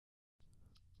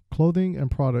clothing and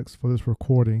products for this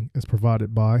recording is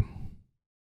provided by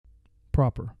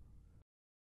Proper,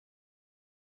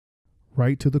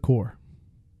 Right to the Core,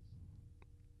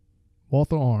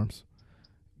 Walther Arms,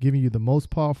 giving you the most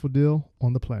powerful deal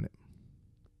on the planet,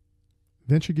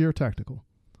 Venture Gear Tactical,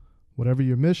 whatever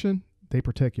your mission, they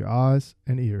protect your eyes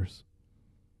and ears,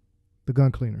 The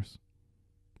Gun Cleaners,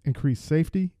 increased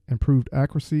safety, improved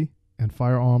accuracy, and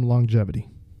firearm longevity,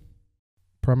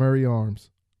 Primary Arms,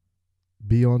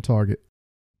 be on target.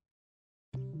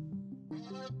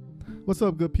 What's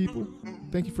up, good people?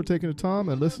 Thank you for taking the time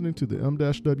and listening to the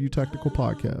M-W Tactical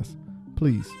Podcast.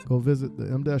 Please go visit the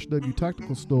M-W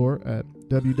Tactical store at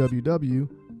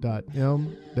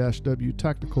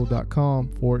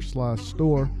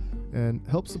www.m-wtactical.com/store and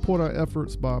help support our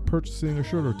efforts by purchasing a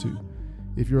shirt or two.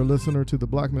 If you're a listener to the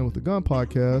Black Men with a Gun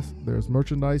podcast, there's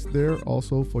merchandise there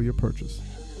also for your purchase.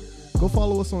 Go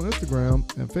follow us on Instagram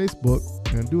and Facebook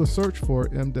and do a search for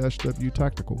M-W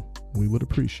Tactical. We would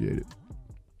appreciate it.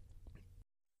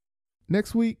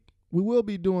 Next week, we will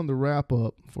be doing the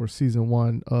wrap-up for Season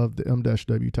 1 of the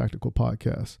M-W Tactical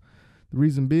Podcast. The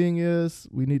reason being is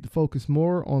we need to focus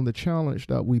more on the challenge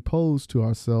that we pose to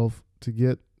ourselves to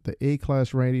get the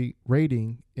A-class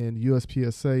rating in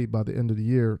USPSA by the end of the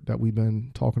year that we've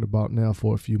been talking about now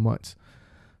for a few months.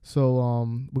 So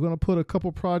we're going to put a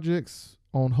couple projects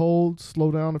on hold, slow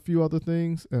down a few other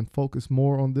things, and focus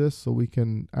more on this so we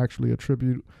can actually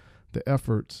attribute the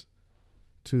efforts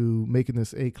to making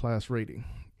this A-class rating.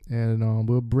 And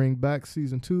we'll bring back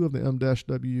Season 2 of the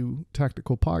M-W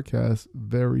Tactical Podcast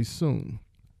very soon.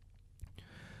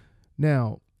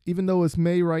 Now, even though it's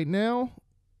May right now,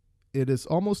 it is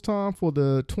almost time for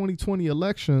the 2020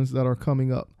 elections that are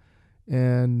coming up.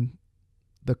 And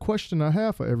the question I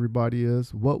have for everybody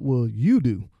is, what will you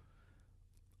do?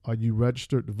 Are you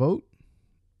registered to vote?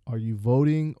 Are you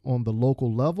voting on the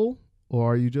local level?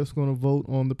 Or are you just going to vote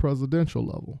on the presidential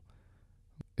level?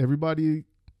 Everybody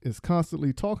is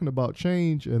constantly talking about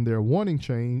change and they're wanting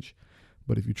change.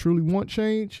 But if you truly want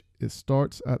change, it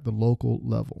starts at the local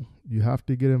level. You have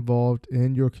to get involved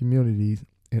in your communities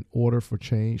in order for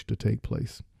change to take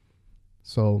place.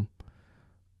 So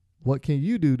what can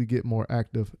you do to get more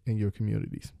active in your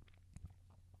communities?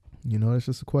 You know, it's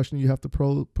just a question you have to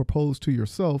propose to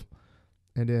yourself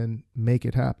and then make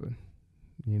it happen.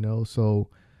 You know, so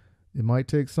it might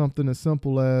take something as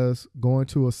simple as going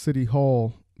to a city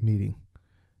hall meeting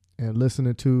and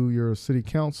listening to your city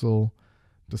council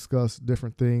discuss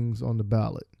different things on the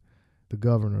ballot, the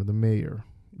governor, the mayor,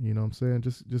 you know what I'm saying?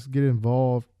 Just get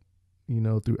involved, you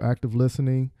know, through active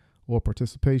listening or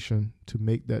participation to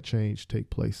make that change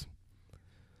take place.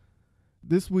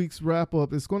 This week's wrap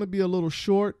up is going to be a little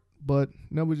short, but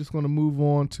now we're just going to move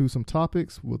on to some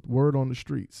topics with word on the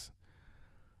streets.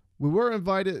 We were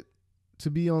invited to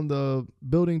be on the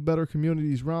Building Better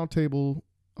Communities Roundtable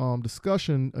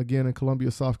discussion again in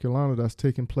Columbia, South Carolina, that's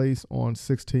taking place on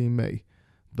 16 May.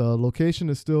 The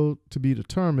location is still to be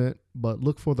determined, but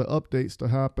look for the updates to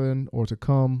happen or to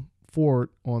come forward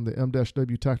on the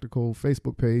M-W Tactical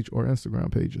Facebook page or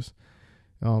Instagram pages.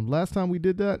 Last time we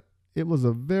did that, it was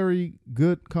a very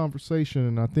good conversation,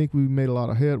 and I think we made a lot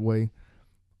of headway,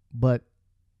 but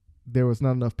there was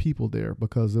not enough people there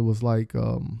because it was like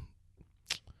a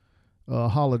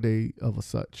holiday of a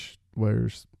such, where,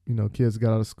 you know, kids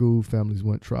got out of school, families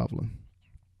went traveling.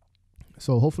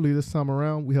 So hopefully this time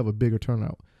around we have a bigger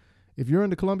turnout. If you're in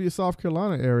the Columbia, South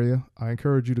Carolina area, I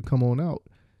encourage you to come on out.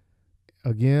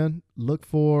 Again, look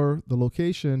for the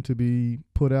location to be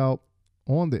put out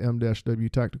on the M-W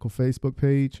Tactical Facebook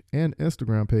page and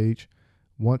Instagram page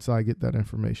once I get that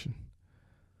information.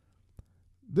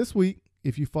 This week,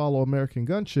 if you follow American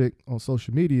Gun Chick on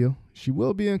social media, she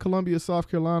will be in Columbia, South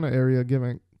Carolina area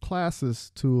giving classes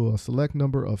to a select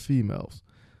number of females.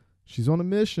 She's on a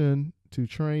mission to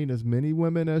train as many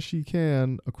women as she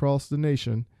can across the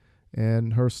nation,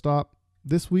 and her stop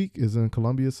this week is in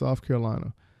Columbia, South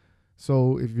Carolina.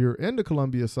 So if you're in the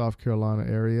Columbia, South Carolina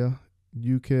area,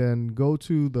 you can go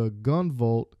to the Gun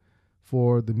Vault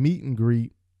for the meet and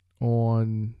greet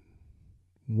on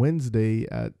Wednesday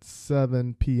at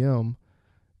 7 p.m.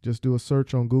 Just do a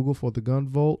search on Google for the Gun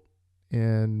Vault,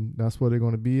 and that's where they're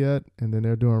going to be at. And then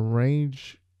they're doing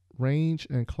range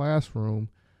and classroom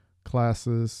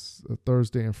classes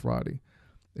Thursday and Friday.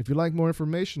 If you'd like more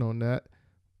information on that,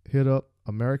 hit up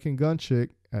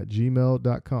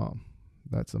AmericanGunChick@gmail.com.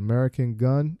 That's American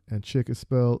Gun, and Chick is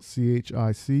spelled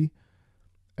CHIC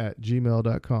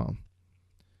 @gmail.com.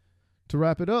 To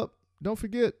wrap it up, don't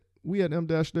forget, we at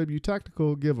M-W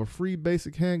Tactical give a free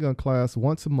basic handgun class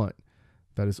once a month.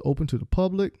 that is open to the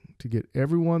public to get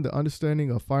everyone the understanding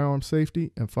of firearm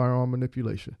safety and firearm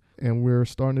manipulation. And we're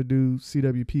starting to do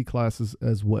CWP classes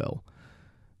as well.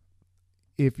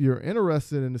 If you're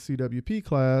interested in the CWP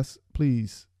class,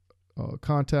 please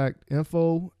contact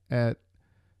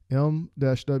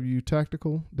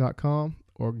info@m-wtactical.com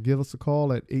or give us a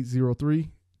call at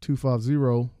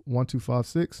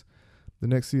 803-250-1256. The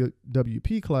next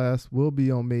CWP class will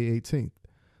be on May 18th.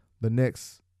 The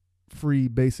next free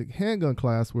basic handgun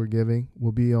class we're giving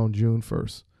will be on June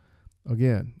 1st.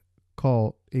 Again,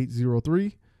 call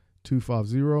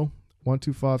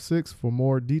 803-250-1256 for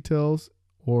more details,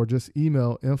 or just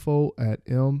email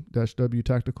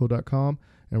info@m-wtactical.com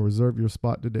and reserve your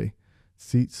spot today.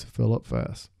 Seats fill up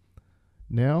fast.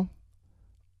 Now,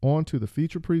 on to the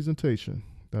feature presentation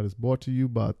that is brought to you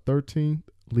by 13th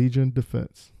Legion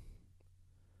Defense.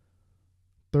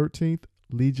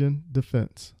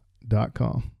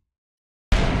 13thLegionDefense.com.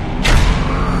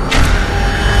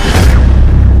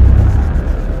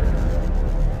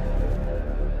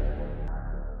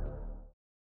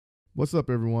 What's up,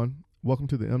 everyone? Welcome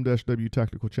to the M-W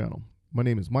Tactical channel. My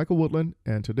name is Michael Woodland,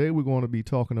 and today we're going to be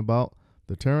talking about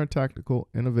the Taran Tactical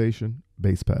Innovation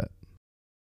Base Pad.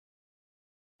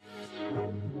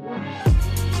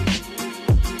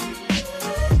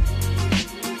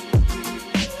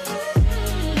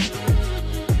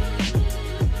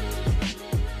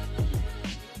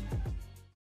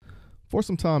 For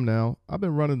some time now, I've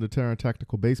been running the Taran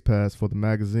Tactical base pads for the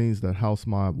magazines that house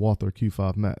my Walther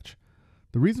Q5 match.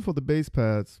 The reason for the base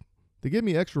pads, they give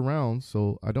me extra rounds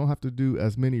so I don't have to do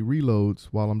as many reloads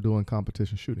while I'm doing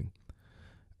competition shooting.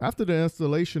 After the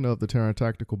installation of the Taran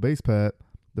Tactical base pad,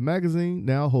 the magazine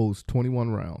now holds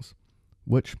 21 rounds,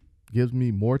 which gives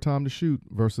me more time to shoot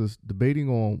versus debating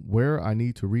on where I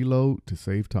need to reload to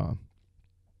save time.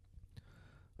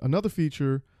 Another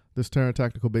feature this Taran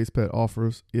Tactical base pad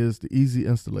offers is the easy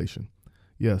installation.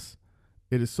 Yes,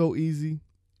 it is so easy,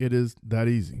 it is that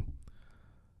easy.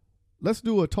 Let's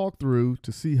do a talk through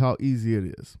to see how easy it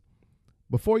is.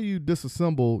 Before you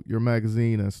disassemble your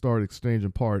magazine and start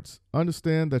exchanging parts,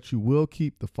 understand that you will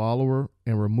keep the follower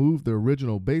and remove the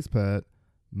original base pad,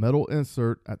 metal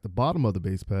insert at the bottom of the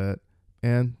base pad,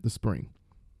 and the spring.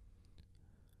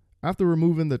 After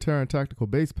removing the Taran Tactical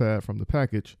base pad from the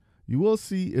package, you will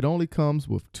see it only comes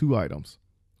with two items,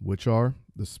 which are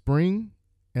the spring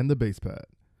and the base pad.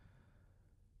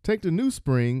 Take the new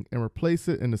spring and replace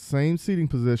it in the same seating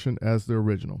position as the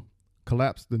original.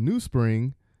 Collapse the new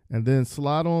spring and then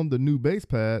slide on the new base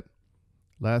pad.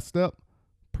 Last step,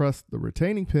 press the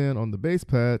retaining pin on the base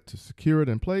pad to secure it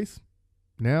in place.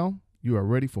 Now you are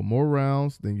ready for more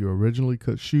rounds than you originally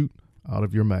could shoot out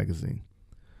of your magazine.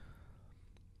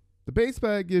 The base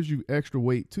pad gives you extra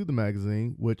weight to the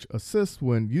magazine, which assists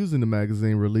when using the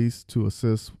magazine release to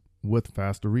assist with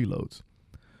faster reloads.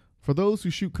 For those who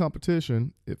shoot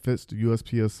competition, it fits the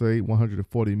USPSA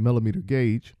 140mm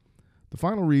gauge. The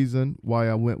final reason why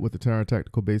I went with the Taran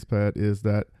Tactical base pad is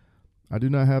that I do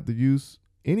not have to use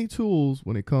any tools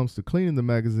when it comes to cleaning the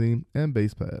magazine and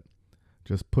base pad.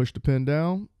 Just push the pin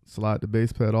down, slide the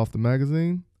base pad off the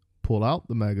magazine, pull out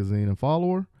the magazine and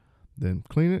follower, then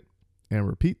clean it, and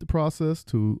repeat the process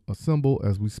to assemble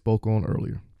as we spoke on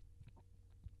earlier.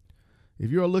 If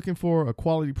you are looking for a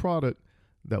quality product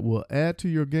that will add to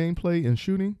your gameplay and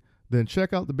shooting, then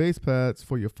check out the base pads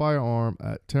for your firearm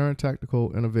at Taran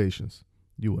Tactical Innovations.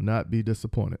 You will not be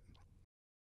disappointed.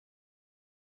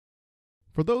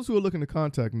 For those who are looking to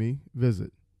contact me,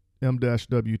 visit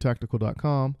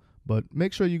m-wtactical.com, but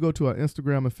make sure you go to our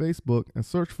Instagram and Facebook and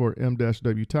search for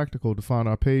M-W Tactical to find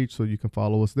our page so you can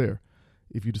follow us there.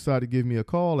 If you decide to give me a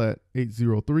call at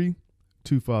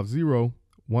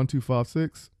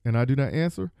 803-250-1256 and I do not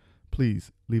answer,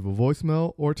 please leave a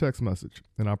voicemail or text message,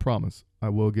 and I promise I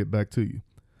will get back to you.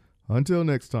 Until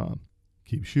next time,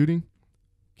 keep shooting,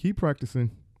 keep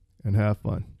practicing, and have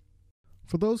fun.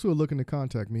 For those who are looking to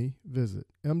contact me, visit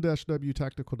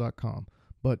m-wtactical.com,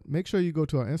 but make sure you go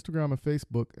to our Instagram and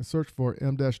Facebook and search for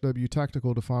M-W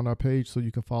Tactical to find our page so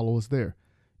you can follow us there.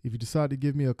 If you decide to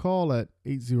give me a call at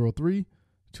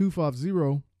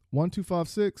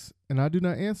 803-250-1256 and I do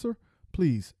not answer,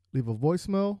 please leave a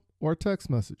voicemail or a text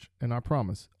message, and I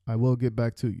promise I will get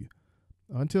back to you.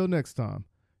 Until next time,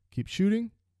 keep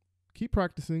shooting, keep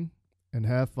practicing, and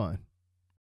have fun.